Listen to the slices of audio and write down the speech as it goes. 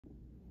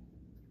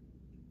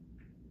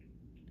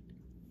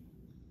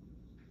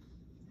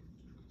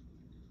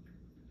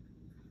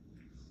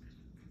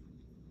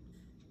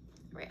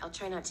I'll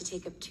try not to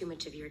take up too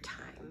much of your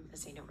time,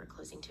 as I know we're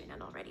closing to an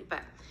end already.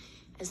 But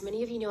as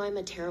many of you know, I'm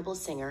a terrible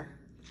singer.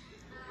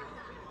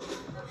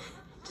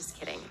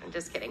 I'm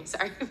just kidding,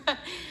 sorry.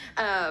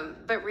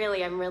 But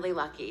really, I'm really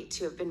lucky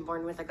to have been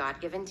born with a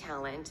God-given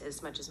talent,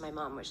 as much as my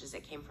mom wishes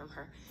it came from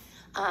her.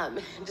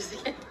 Just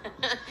kidding.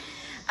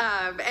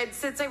 And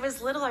since I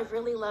was little, I've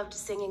really loved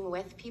singing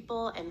with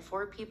people and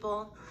for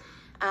people.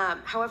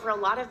 However, a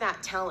lot of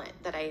that talent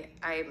that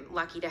I'm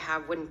lucky to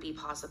have wouldn't be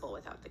possible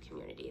without the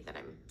community that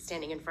I'm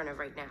standing in front of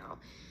right now.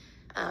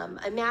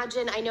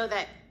 I know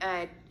that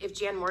if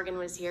Jan Morgan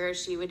was here,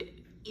 she would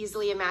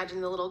easily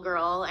imagine the little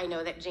girl. I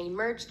know that Jane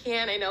Murch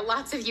can. I know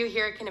lots of you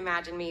here can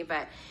imagine me,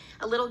 but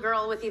a little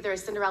girl with either a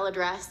Cinderella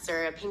dress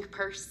or a pink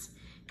purse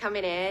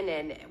coming in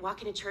and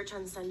walking to church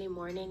on Sunday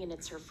morning, and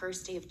it's her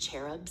first day of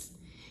Cherubs.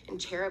 And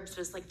Cherubs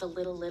was like the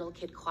little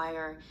kid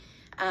choir.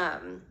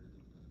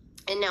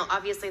 And now,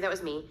 obviously, that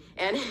was me.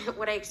 And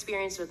what I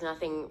experienced was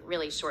nothing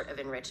really short of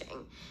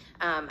enriching.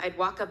 I'd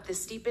walk up the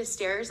steepest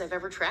stairs I've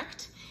ever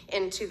trekked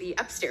into the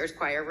upstairs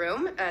choir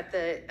room at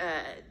the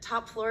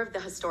top floor of the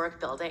historic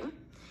building.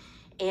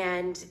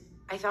 And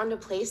I found a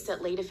place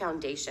that laid a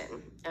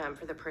foundation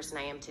for the person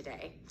I am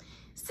today.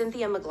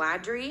 Cynthia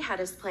McGladry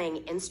had us playing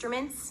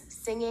instruments,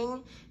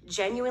 singing,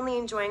 genuinely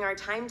enjoying our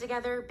time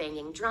together,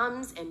 banging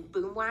drums and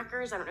boom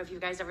whackers. I don't know if you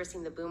guys ever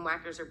seen the boom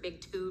whackers, or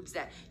big tubes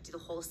that do the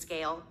whole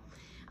scale.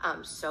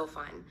 So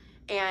fun.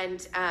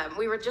 And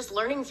we were just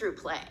learning through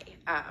play,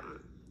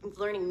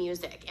 learning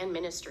music and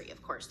ministry,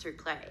 of course, through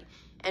play.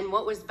 And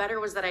what was better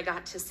was that I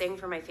got to sing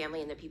for my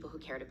family and the people who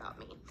cared about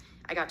me.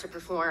 I got to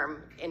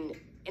perform in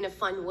a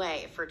fun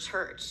way for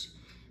church.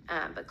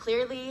 But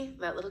clearly,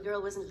 that little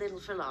girl wasn't little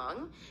for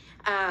long.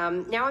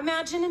 Now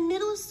imagine a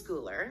middle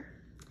schooler,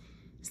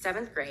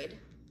 7th grade,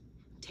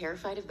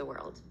 terrified of the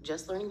world,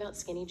 just learning about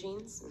skinny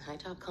jeans and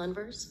high-top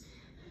Converse.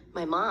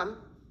 My mom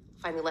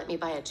finally let me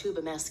buy a tube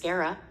of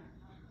mascara.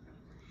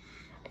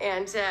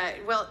 And,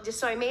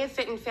 so I may have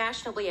fit in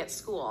fashionably at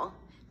school,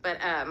 but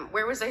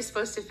where was I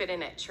supposed to fit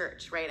in at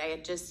church, right?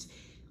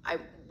 I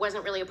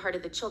wasn't really a part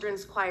of the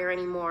children's choir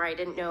anymore. I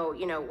didn't know,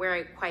 where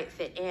I quite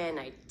fit in.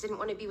 I didn't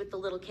want to be with the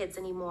little kids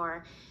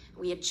anymore.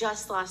 We had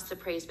just lost the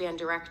praise band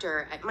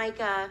director at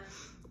Micah,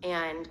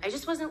 and I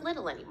just wasn't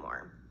little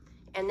anymore.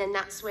 And then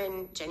that's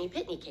when Jenny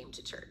Pitney came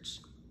to church.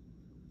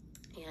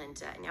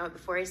 And now,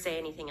 before I say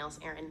anything else,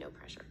 Aaron, no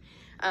pressure.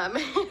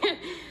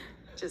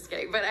 Just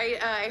kidding. But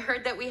I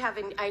heard that we had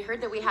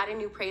a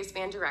new praise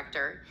band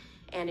director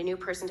and a new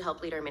person to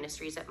help lead our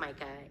ministries at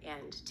Micah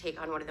and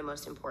take on one of the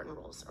most important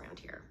roles around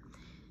here.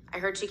 I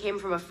heard she came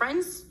from a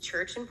friend's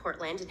church in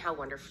Portland and how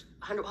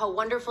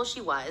wonderful she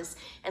was.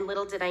 And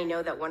little did I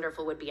know that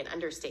wonderful would be an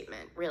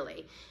understatement,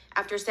 really.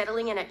 After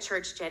settling in at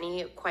church,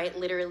 Jenny quite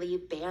literally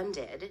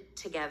banded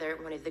together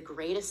one of the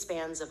greatest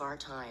bands of our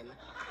time.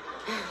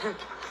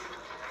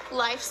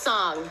 Life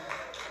song.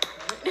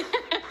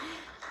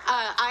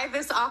 I,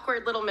 this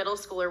awkward little middle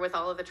schooler with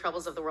all of the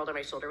troubles of the world on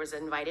my shoulder, was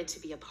invited to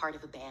be a part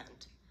of a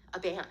band.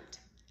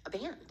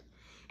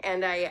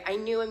 And I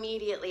knew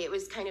immediately it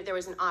was there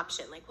was an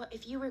option. Like, what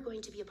if you were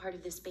going to be a part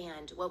of this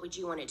band, what would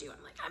you want to do?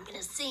 I'm like, I'm going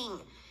to sing.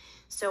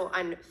 So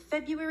on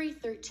February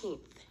 13th,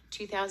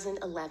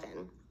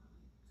 2011,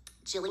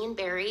 Jillian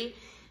Berry,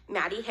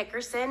 Maddie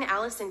Hickerson,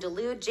 Allison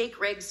DeLude, Jake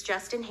Riggs,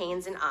 Justin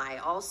Haynes, and I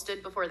all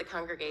stood before the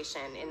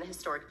congregation in the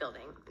historic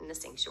building in the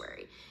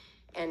sanctuary.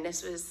 And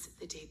this was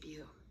the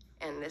debut.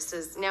 And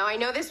now I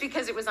know this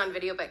because it was on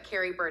video, but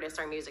Carrie Burtis,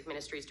 our music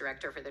ministries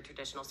director for the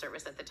traditional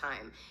service at the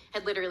time,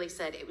 had literally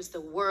said it was the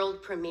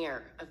world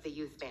premiere of the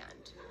youth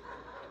band.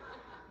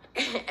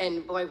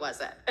 And boy,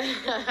 was it.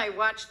 I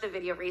watched the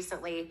video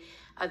recently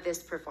of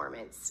this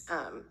performance.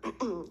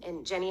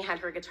 And Jenny had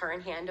her guitar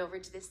in hand over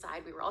to this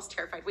side. We were all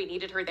terrified. We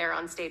needed her there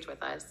on stage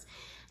with us.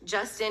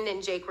 Justin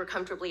and Jake were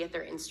comfortably at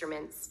their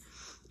instruments.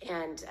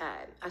 And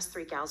us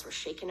three gals were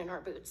shaking in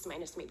our boots,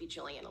 minus maybe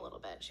Jillian a little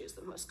bit. She was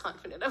the most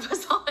confident of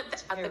us all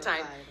at the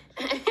time.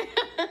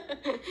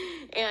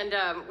 And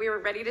we were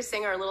ready to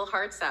sing our little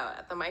hearts out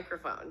at the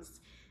microphones.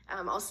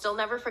 I'll still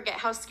never forget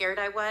how scared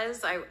I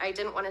was. I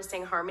didn't want to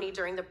sing harmony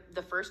during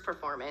the first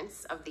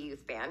performance of the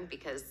youth band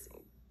because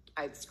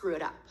I'd screw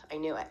it up. I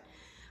knew it.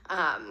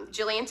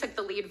 Jillian took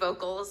the lead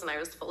vocals, and I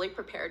was fully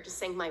prepared to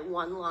sing my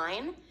one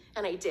line,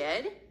 and I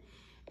did.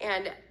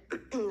 And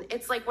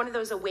it's like one of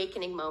those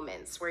awakening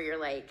moments where you're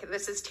like,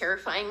 this is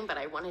terrifying, but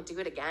I want to do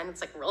it again.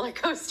 It's like a roller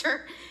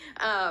coaster.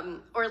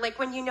 Or like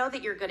when you know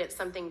that you're good at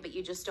something, but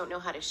you just don't know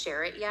how to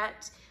share it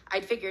yet.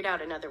 I'd figured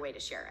out another way to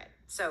share it.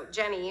 So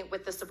Jenny,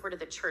 with the support of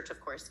the church, of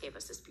course, gave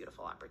us this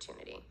beautiful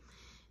opportunity.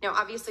 Now,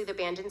 obviously, the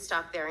band didn't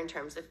stop there in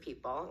terms of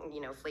people.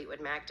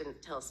 Fleetwood Mac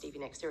didn't tell Stevie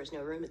Nicks there was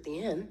no room at the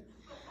inn.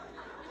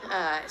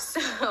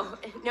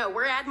 No,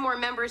 we're adding more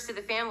members to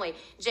the family.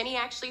 Jenny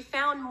actually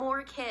found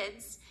more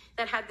kids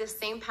that had this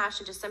same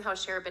passion to somehow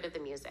share a bit of the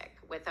music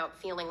without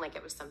feeling like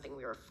it was something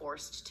we were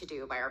forced to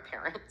do by our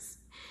parents.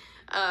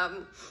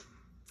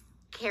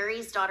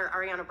 Carrie's daughter,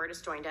 Ariana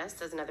Burtis, joined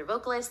us as another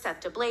vocalist.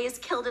 Seth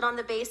DeBlaze killed it on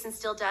the bass and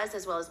still does,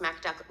 as well as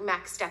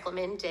Max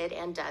Deckelman did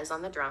and does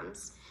on the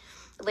drums.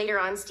 Later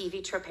on,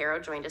 Stevie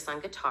Trapero joined us on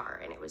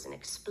guitar, and it was an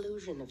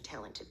explosion of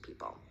talented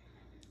people.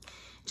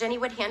 Jenny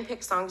would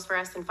handpick songs for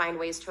us and find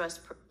ways for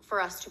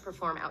us to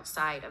perform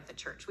outside of the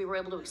church. We were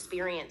able to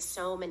experience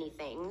so many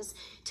things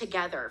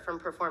together, from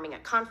performing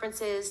at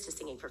conferences to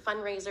singing for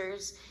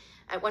fundraisers.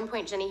 At one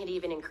point, Jenny had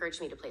even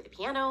encouraged me to play the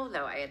piano,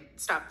 though I had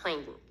stopped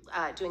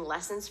doing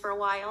lessons for a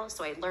while.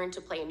 So I learned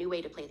to play a new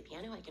way to play the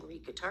piano. I can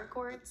read guitar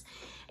chords.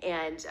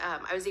 And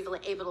I was able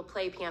to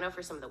play piano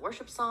for some of the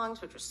worship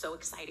songs, which was so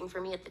exciting for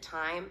me at the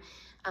time.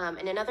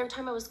 And another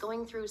time I was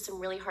going through some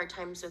really hard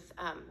times with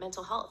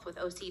mental health, with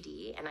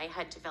OCD, and I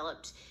had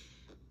developed,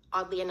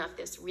 oddly enough,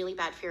 this really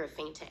bad fear of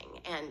fainting.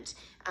 And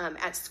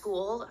at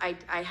school,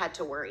 I had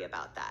to worry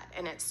about that.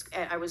 And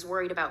I was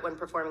worried about when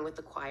performing with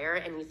the choir,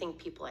 and you think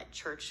people at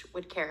church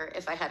would care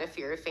if I had a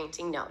fear of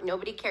fainting. No,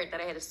 nobody cared that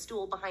I had a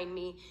stool behind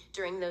me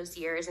during those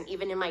years. And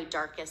even in my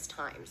darkest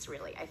times,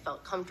 really, I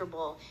felt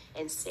comfortable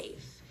and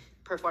safe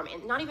performing.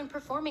 And not even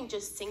performing,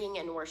 just singing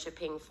and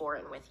worshiping for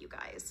and with you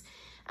guys.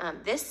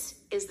 This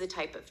is the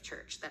type of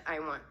church that I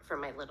want for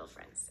my little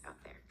friends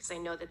out there, because I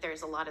know that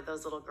there's a lot of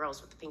those little girls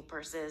with the pink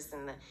purses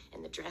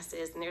and the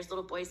dresses, and there's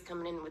little boys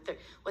coming in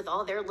with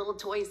all their little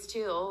toys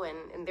too,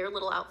 and their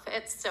little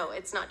outfits. So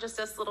it's not just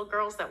us little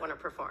girls that want to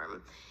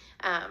perform.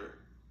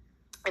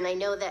 And I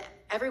know that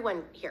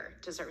everyone here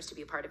deserves to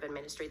be a part of a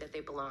ministry that they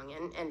belong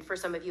in. And for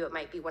some of you, it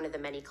might be one of the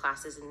many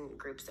classes and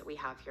groups that we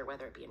have here,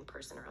 whether it be in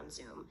person or on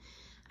Zoom.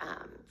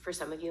 For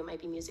some of you, it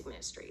might be music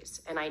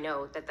ministries. And I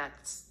know that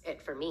that's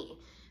it for me.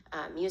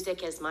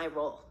 Music is my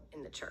role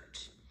in the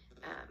church.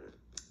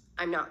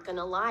 I'm not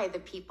gonna lie, the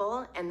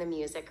people and the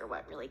music are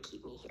what really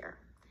keep me here.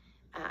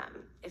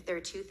 If there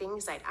are two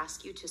things I'd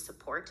ask you to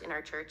support in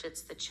our church,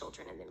 it's the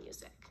children and the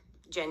music.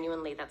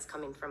 Genuinely, that's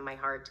coming from my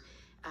heart.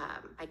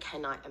 I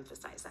cannot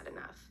emphasize that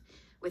enough.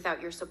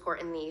 Without your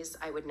support in these,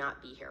 I would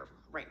not be here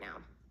right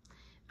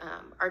now.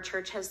 Our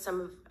church has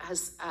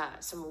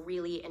some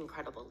really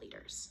incredible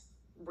leaders.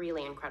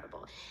 Really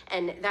incredible.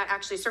 And that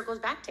actually circles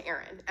back to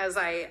Aaron, as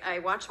I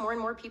watch more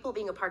and more people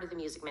being a part of the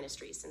music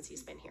ministry since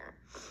he's been here.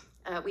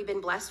 We've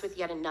been blessed with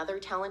yet another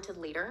talented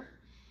leader.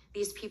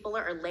 These people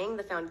are laying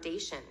the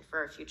foundation for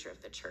our future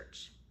of the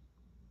church.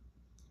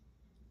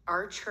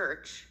 Our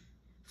church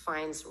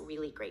finds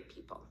really great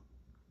people.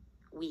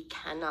 We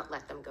cannot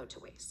let them go to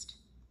waste.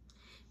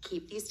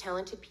 Keep these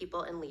talented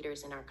people and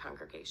leaders in our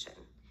congregation.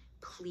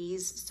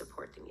 Please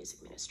support the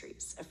music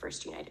ministries of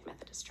First United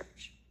Methodist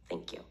Church.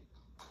 Thank you.